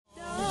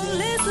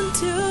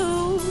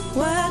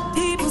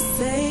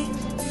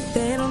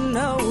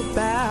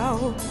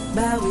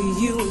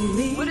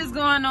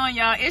going on,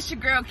 y'all? It's your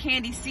girl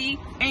CandyC,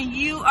 and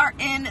you are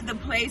in the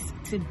place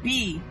to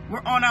be.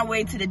 We're on our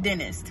way to the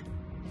dentist.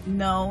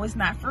 No, it's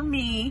not for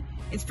me.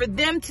 It's for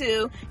them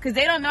too, because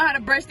they don't know how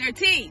to brush their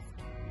teeth.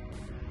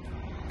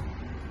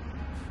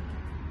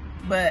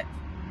 But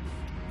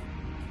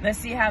let's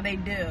see how they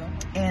do.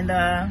 And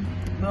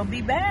we'll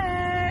be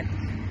back.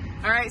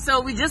 All right, so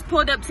we just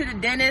pulled up to the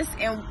dentist,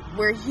 and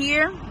we're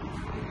here.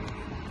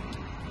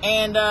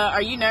 And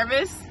are you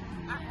nervous?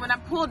 When I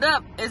pulled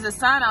up, there's a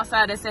sign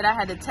outside that said I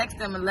had to text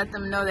them and let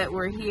them know that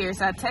we're here.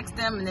 So I text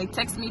them, and they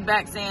text me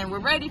back saying, we're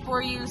ready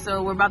for you,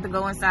 so we're about to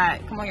go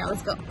inside. Come on, y'all,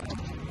 let's go.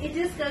 It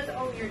just goes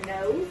on your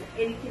nose,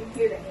 and you can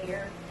hear the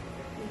air.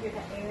 You hear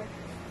the air?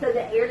 So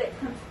the air that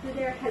comes through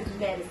there has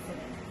medicine in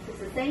it. So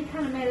it's the same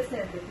kind of medicine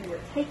as if you were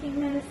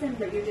taking medicine,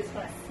 but you're just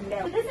going to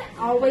smell it. It doesn't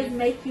always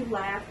make you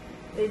laugh,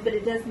 but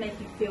it does make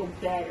you feel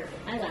better.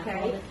 I laugh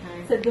all the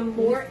time. So the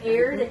more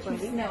air that you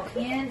smell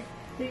in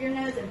through your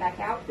nose and back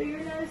out through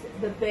your nose,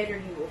 the better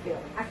you will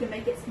feel. I can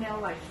make it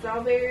smell like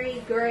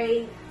strawberry,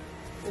 grape,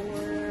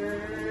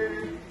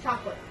 or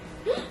chocolate.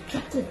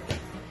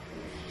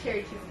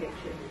 Cherry cheesecake.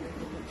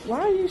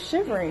 Why are you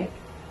shivering?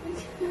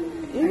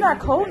 You're not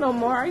cold no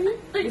more, are you?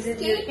 Is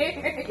it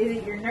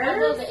your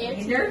nerves? Are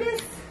you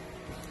nervous?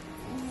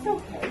 It's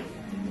okay.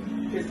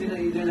 Christina,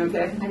 you doing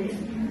okay? I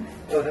didn't.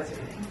 Oh, that's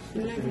okay.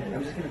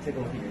 I'm just going to take a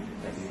look at your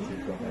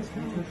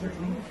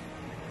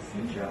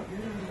Good job.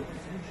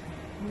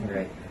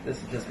 Alright,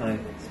 this is just my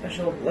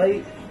special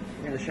light.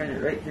 I'm going to shine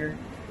it right here.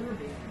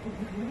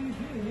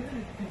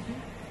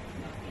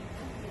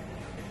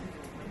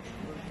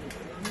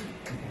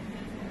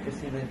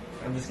 Christina,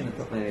 I'm just going to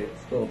put my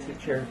little tooth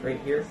chair right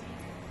here.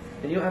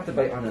 And you don't have to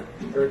bite on it.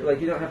 Or, like,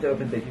 you don't have to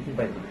open big. You can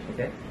bite on it,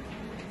 okay?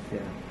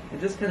 Yeah.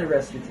 And just kind of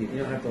rest your teeth. You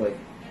don't have to, like,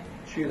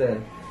 chew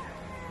the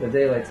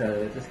daylights out of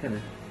it. Just kind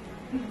of,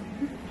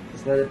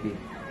 just let it be.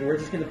 And we're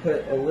just going to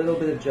put a little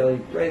bit of jelly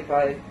right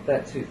by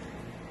that tooth.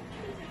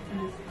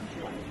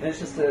 And it's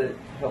just to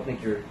help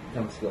make your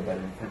gums feel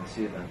better and kind of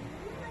soothe them.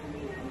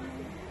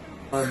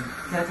 Can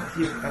I talk to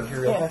you out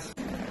here real fast?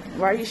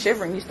 Why are you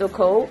shivering? You still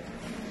cold?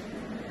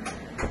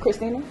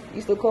 Christina,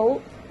 you still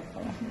cold?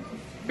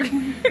 Does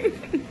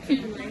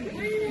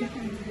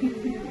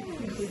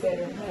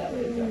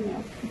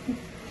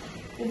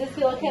this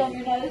feel okay on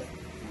your nose?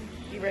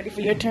 You ready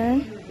for your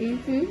turn?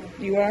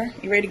 Mm-hmm. You are?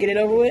 You ready to get it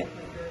over with?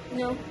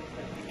 No.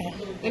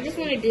 I just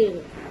want to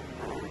do.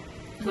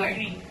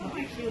 Courtney, oh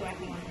my shoe, I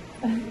want.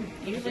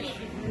 It's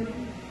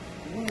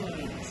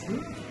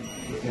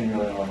getting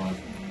really long.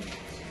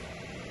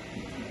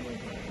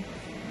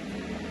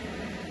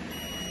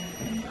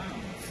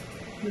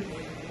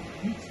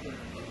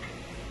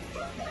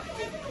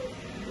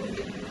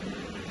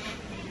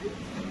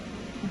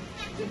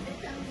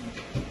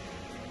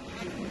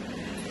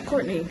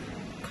 Courtney,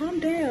 calm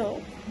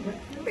down.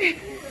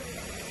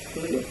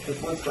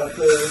 Just one spot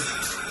to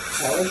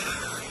polish,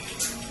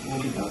 and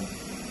we'll be done.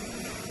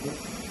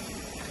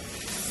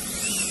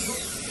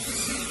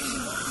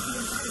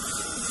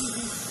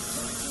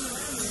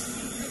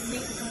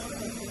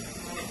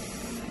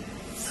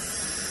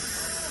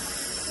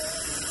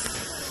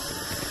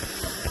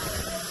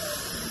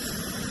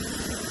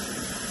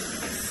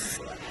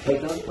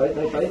 Bite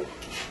down, bite.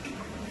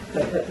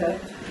 Tap.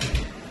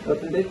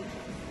 Open big.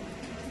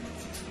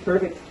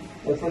 Perfect.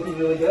 Looks looking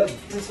really good.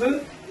 Is it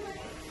smooth?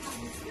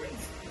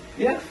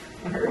 Yeah?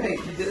 Alright,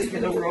 you did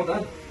it. We're all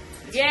done.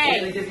 Yay! We're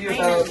going to give you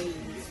about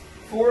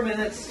 4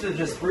 minutes to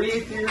just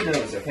breathe through your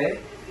nose, okay?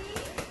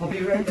 I'll be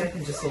right back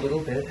in just a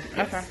little bit.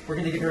 Okay. We're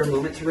going to give her a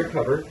moment to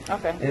recover.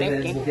 Okay, and thank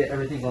then you. we'll get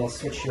everything all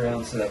switched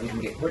around so that we can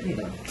get Courtney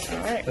done.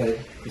 Alright. But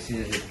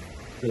Christina did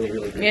really,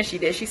 really great. Yeah, she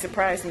did. She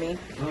surprised me.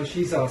 Oh,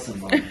 she's awesome,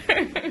 Mom.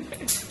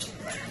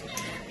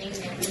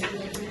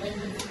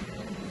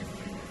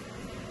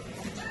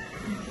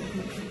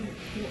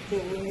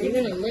 You're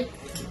gonna lick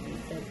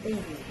the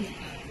thing.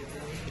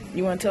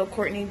 You want to tell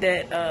Courtney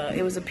that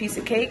it was a piece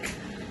of cake?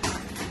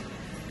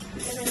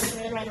 What did it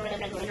smell like? What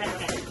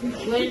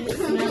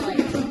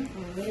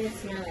did it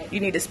smell like? You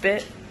need to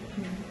spit?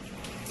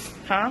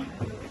 Huh?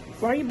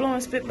 Why are you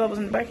blowing spit bubbles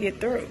in the back of your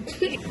throat?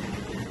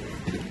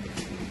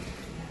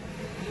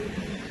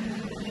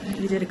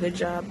 You did a good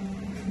job.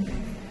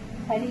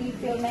 How do you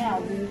feel now?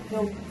 Do you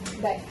feel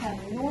that kind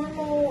of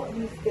normal, or do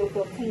you still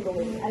feel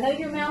tingly? I know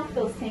your mouth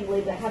feels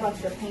tingly, but how about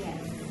your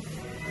hands?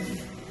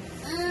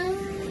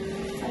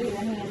 How do your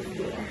hands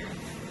feel?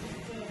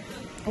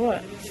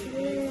 What?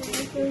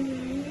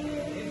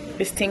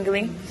 It's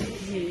tingly.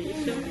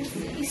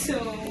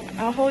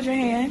 I'll hold your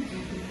hand.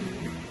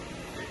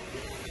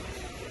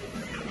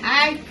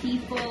 Hi,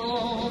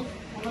 people.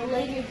 I'm going to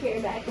lay your chair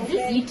back, Is okay?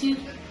 this YouTube?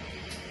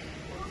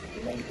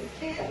 Lay your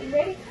chair back. You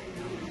ready?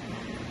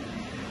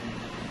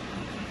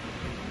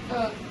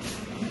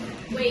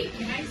 Wait,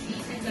 can I see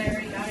since I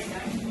already got it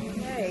done?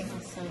 Hey.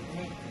 So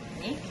good.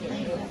 Thank you.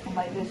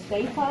 Like the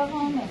shape of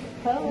them and the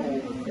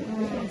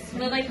color.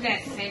 Smell like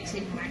that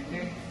scented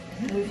marker.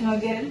 There's no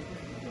good.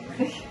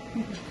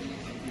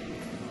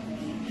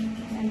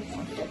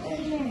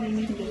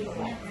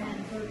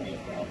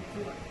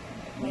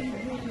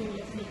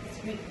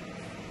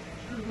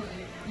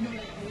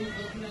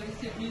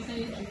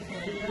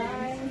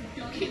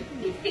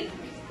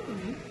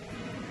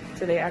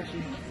 So they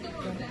actually.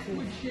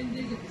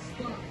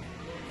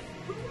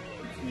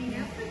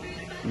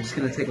 I'm just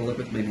gonna take a look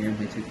with my mirror and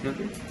my tooth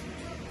counter.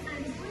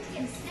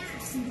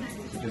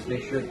 So just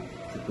make sure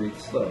to breathe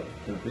slow.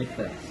 Don't breathe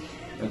fast.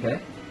 Okay?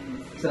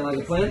 Sound like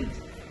a plan?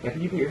 Now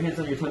can you put your hands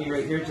on your tummy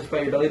right here, just by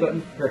your belly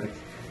button? Perfect.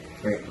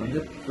 Alright, I'm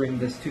gonna bring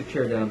this tooth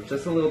chair down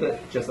just a little bit,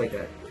 just like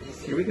that.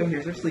 Here we go,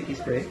 here's our sleeky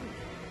spray.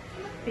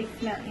 Big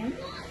smell in.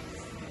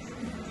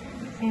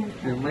 And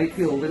it might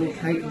feel a little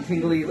tight and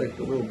tingly, like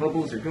the little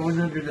bubbles are going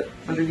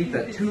underneath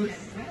that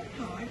tooth.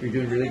 You're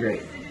doing really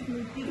great.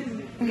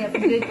 You have a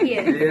good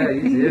kid. Yeah,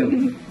 you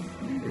do.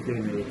 You're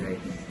doing really great.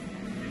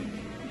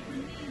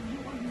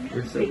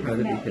 We're so Big proud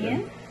of you smell today.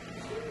 in.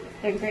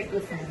 They're great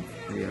listeners.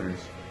 They are.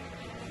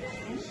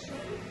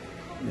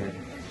 Good.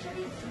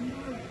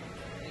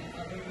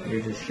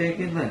 You're just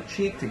shaking that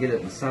cheek to get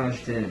it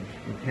massaged in,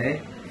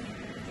 okay?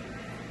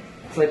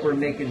 It's like we're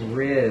making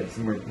ribs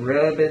and we're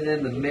rubbing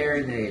in the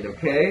marinade,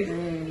 okay?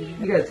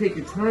 You gotta take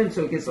your time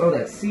so it gets all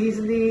that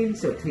seasoning,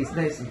 so it tastes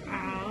nice and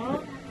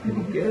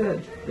pretty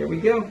good. There we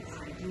go.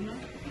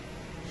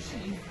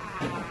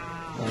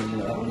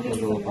 That one feels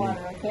a little Water,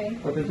 okay?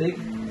 open big.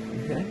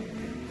 Okay.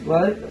 A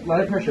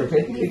lot of pressure,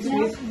 okay? Big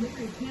squeeze.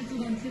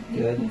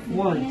 Good.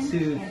 1,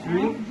 2,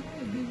 3.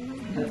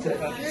 That's it.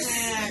 Can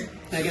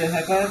I get a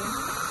high five?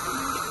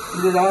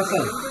 You did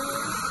awesome.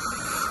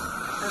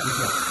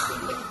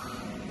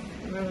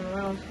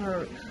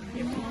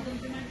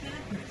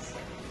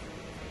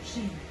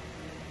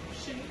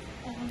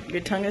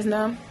 Your tongue is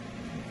numb?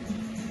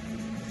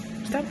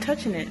 Stop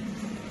touching it.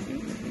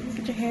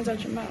 Get your hands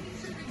out your mouth.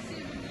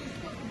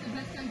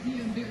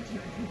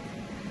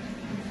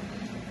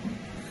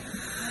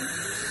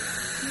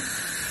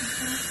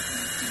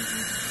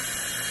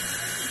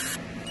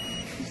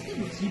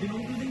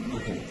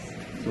 Okay,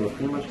 so we're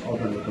pretty much all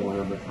done with the one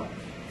on the top.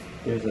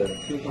 There's a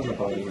tooth on the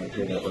bottom right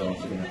here that we're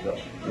also going to fill,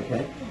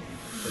 okay?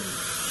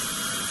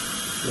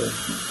 Good.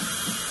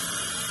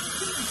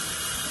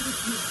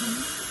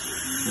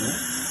 Yeah.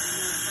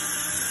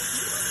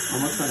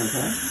 Almost done,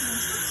 okay?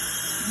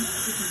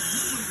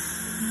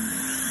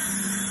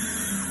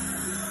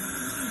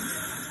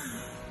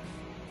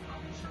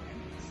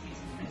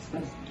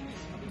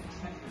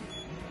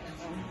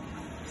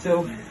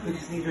 So, we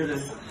just need her to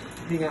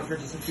hang out for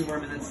just a few more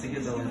minutes to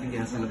get the laughing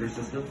gas out of her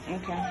system.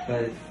 Okay.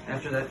 But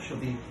after that, she'll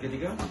be good to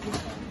go.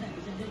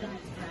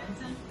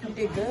 You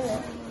did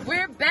good.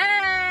 We're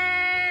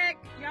back!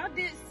 Y'all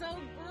did so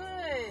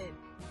good.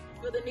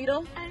 Feel the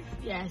needle?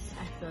 Yes,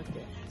 I felt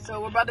it. So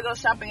we're about to go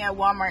shopping at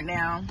Walmart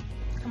now.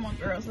 Come on,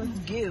 girls, let's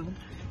go.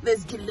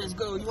 Let's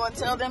go. You want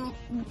to tell them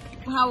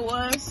how it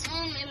was?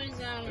 It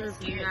was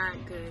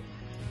not good.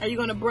 Are you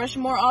going to brush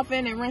more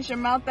often and rinse your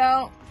mouth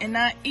out and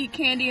not eat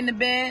candy in the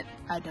bed?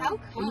 I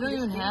don't. We don't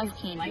even have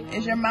candy.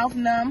 Is your mouth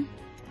numb?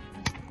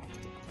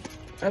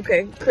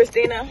 Okay,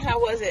 Christina, how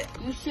was it?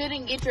 You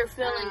shouldn't get your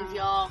fillings,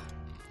 y'all.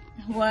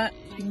 What?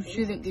 You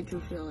shouldn't get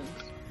your fillings.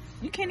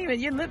 You can't even,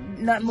 your lip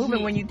not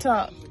moving when you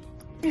talk.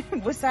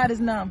 What side is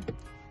numb?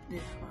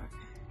 This part.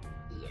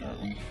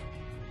 Yeah.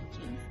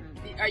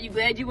 Are you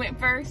glad you went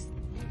first?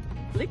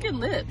 Lick your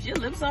lips. Your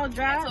lips all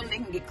dry. So they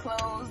can get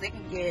clothes, they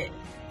can get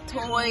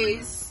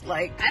toys.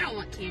 Like, I don't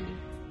want candy.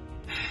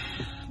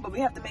 but we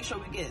have to make sure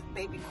we get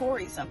baby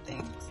Corey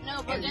something.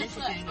 No, but guess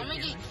what? I'm gonna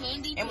get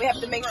candy. And we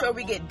have to make sure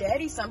we get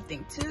daddy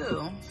something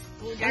too.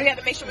 And we have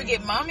to make sure we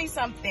get mommy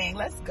something.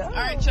 Let's go. All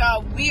right,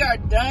 y'all. We are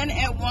done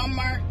at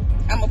Walmart.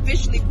 I'm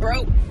officially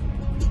broke.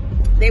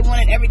 They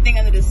wanted everything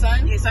under the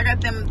sun. Okay, so I got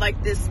them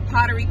like this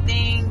pottery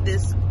thing,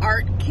 this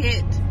art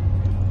kit.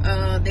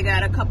 They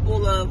got a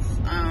couple of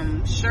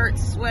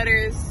shirts,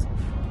 sweaters.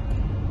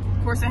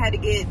 Of course, I had to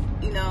get,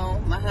 you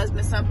know, my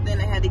husband something.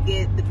 I had to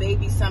get the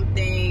baby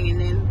something, and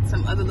then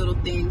some other little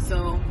things.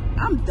 So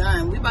I'm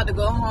done. We about to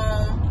go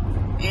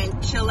home and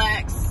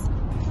chillax.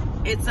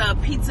 It's a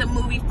pizza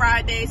movie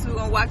Friday, so we're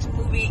gonna watch a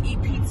movie and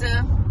eat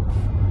pizza.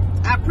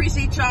 I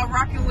appreciate y'all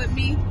rocking with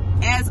me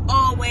as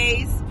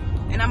always,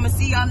 and I'm gonna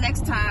see y'all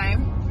next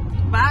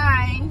time.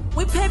 Bye.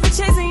 We paper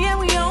chasing, yeah,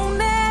 we own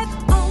that.